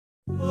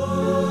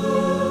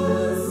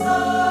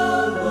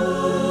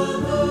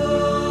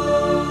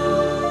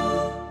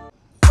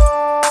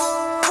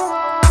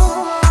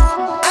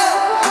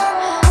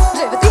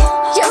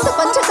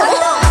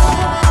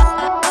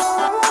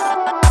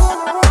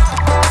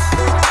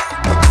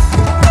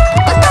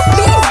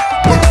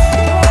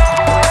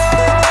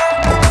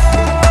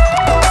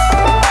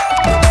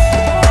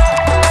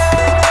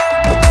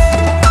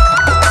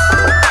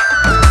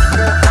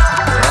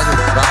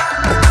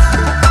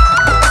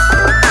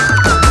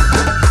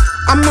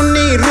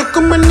అమ్ముని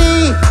రుక్కుమని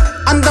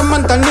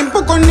అందమంతా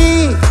నింపుకొని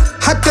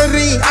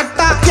హచ్చరి అట్ట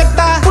ఎట్ట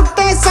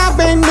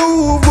పుట్టేసాబే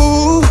నువ్వు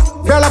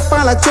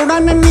వెళపాల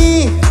చూడనని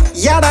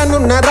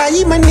ఎడనున్న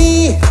రాయిమని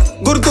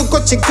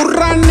గుర్తుకొచ్చి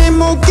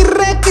కుర్రాన్నేమో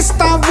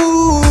కిర్రేకిస్తావు.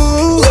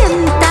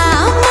 ఎంత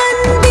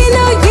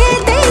మందిలో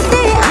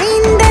ఏదైతే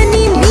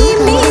అయిందని నీ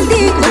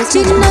మీది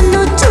వచ్చి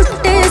నన్ను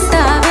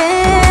చుట్టేస్తావే.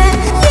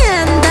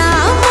 ఎంత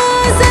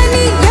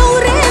మోసని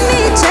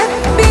ఎవరేమి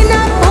చెప్పిన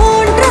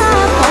పోండ్రా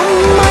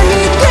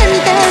పొమ్మని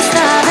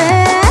గంటేస్తావే.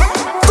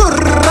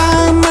 కుర్రా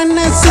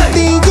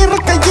మనసిది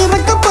ఇరక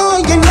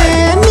ఇరకపోయనే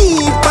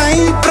నీపై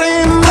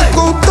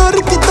ప్రేమకు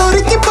దొరికి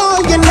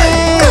దొరికిపోయనే.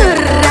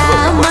 కుర్రా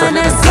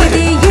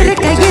మనసిది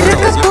ఇరక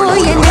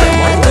ఇరకపోయనే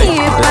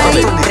నీపై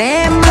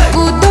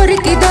ప్రేమకు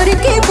దొరికి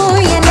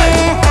దొరికిపోయనే.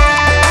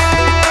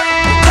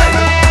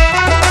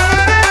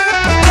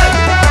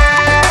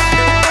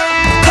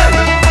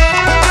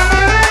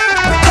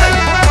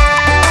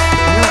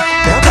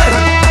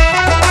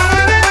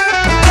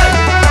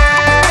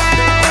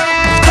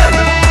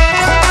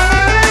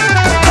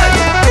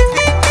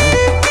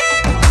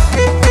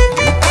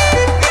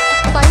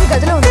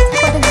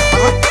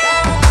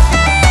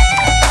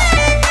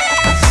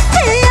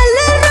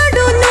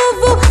 ఎల్లరోడు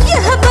నువ్వు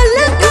యహబల్ల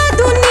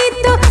కాదు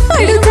నీతో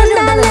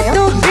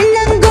పడుకున్నాలతో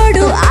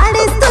బిళ్ళంగోడు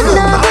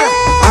ఆడేస్తున్నావే.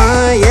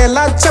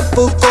 ఎలా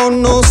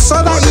చెప్పుకోను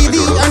సొర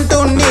ఇది అంటూ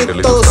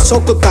నీతో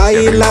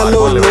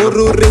సొకుతాయిలలో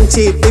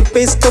నోరూరించి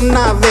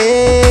తిప్పిస్తున్నావే.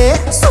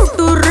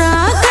 చుట్టూరా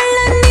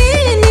కళ్ళని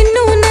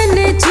నిన్ను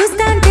నన్నే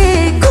చూస్తాంటే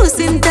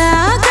కుసింత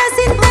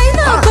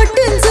కసింతైనా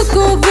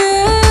పట్టించుకోవే.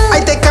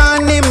 అయితే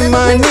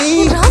కానిమ్మని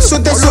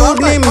సుత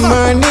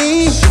సూర్నిమ్మని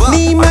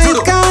నీ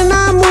మైకాన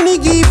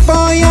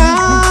మునిగిపోయా.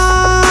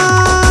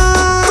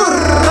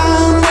 కుర్రా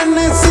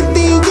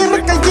మనసిది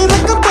ఇరక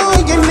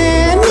ఇరకపోయనే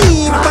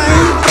నీపై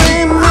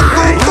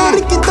ప్రేమకు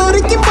దొరికి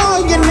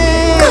దొరికిపోయనే.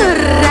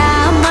 కుర్రా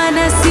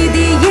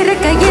మనసిది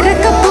ఇరక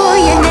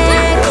ఇరకపోయనే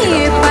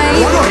నీపై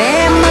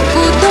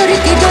ప్రేమకు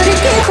దొరికి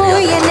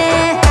దొరికిపోయనే.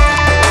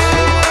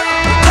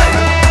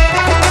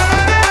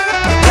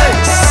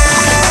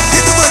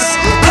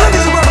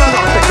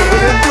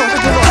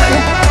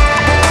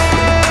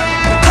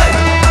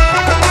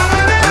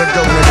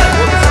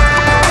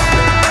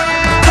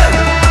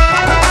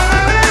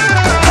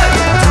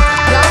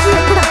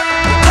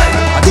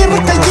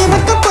 ఇరక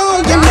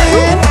ఇరకపోయనే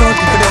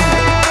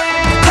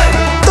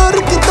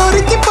దొరికి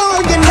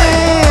దొరికిపోయనే.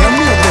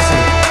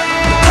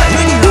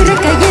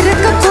 ఇరక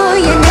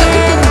ఇరకపోయనే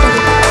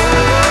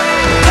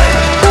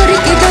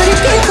దొరికి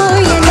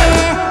దొరికిపోయనే.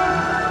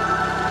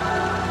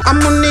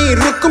 అమ్ముని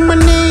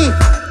రుక్కుమని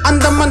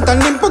అందమంతా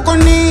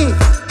నింపుకొని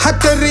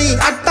హచ్చరి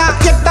అట్ట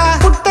ఎట్ట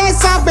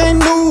పుట్టేసాబే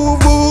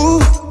నువ్వు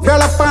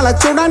వెళపాల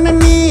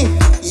చూడనని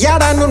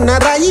ఎడనున్న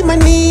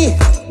రాయిమని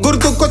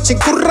గుర్తుకొచ్చి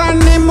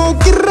కుర్రాన్నేమో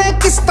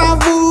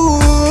కిర్రేకిస్తావు.